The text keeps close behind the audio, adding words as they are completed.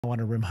I want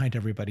to remind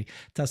everybody,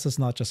 Tesla's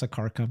not just a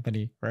car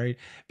company, right?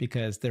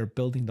 Because they're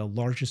building the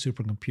largest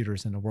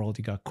supercomputers in the world.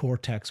 You got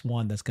Cortex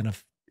One that's going to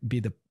be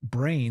the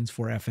brains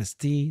for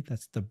FSD.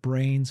 That's the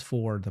brains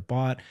for the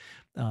bot,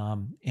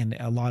 and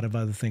a lot of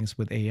other things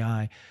with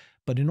AI.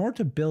 But in order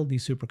to build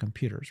these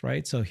supercomputers,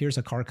 right? So here's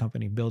a car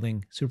company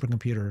building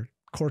supercomputer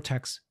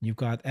Cortex. You've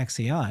got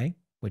xAI,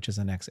 which is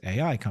an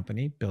xAI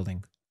company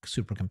building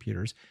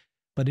supercomputers.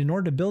 But in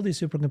order to build these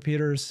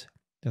supercomputers,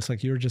 just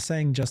like you were just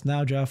saying just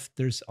now, Jeff,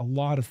 there's a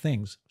lot of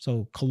things.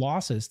 So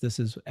Colossus, this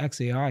is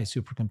xAI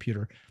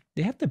supercomputer.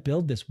 They have to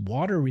build this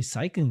water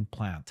recycling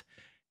plant.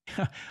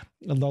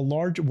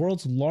 The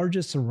world's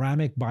largest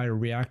ceramic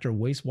bioreactor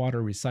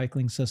wastewater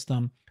recycling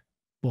system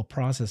will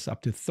process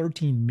up to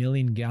 13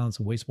 million gallons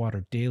of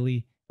wastewater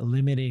daily,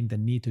 eliminating the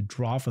need to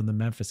draw from the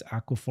Memphis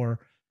aquifer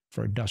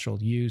for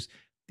industrial use.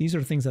 These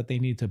are things that they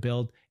need to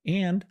build.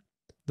 And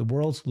the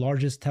world's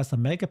largest Tesla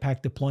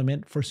Megapack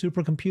deployment for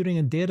supercomputing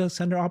and data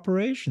center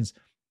operations.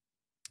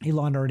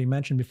 Elon already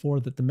mentioned before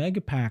that the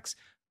Megapacks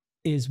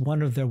is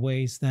one of the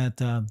ways that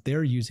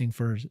they're using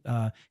for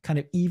kind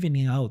of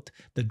evening out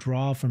the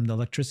draw from the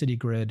electricity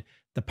grid,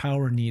 the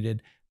power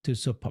needed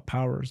to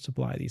power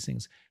supply these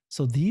things.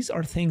 So these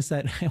are things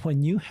that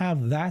when you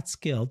have that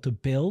skill to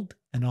build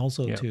and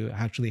also to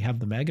actually have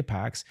the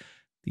Megapacks,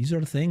 these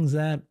are things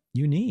that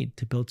you need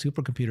to build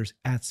supercomputers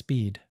at speed.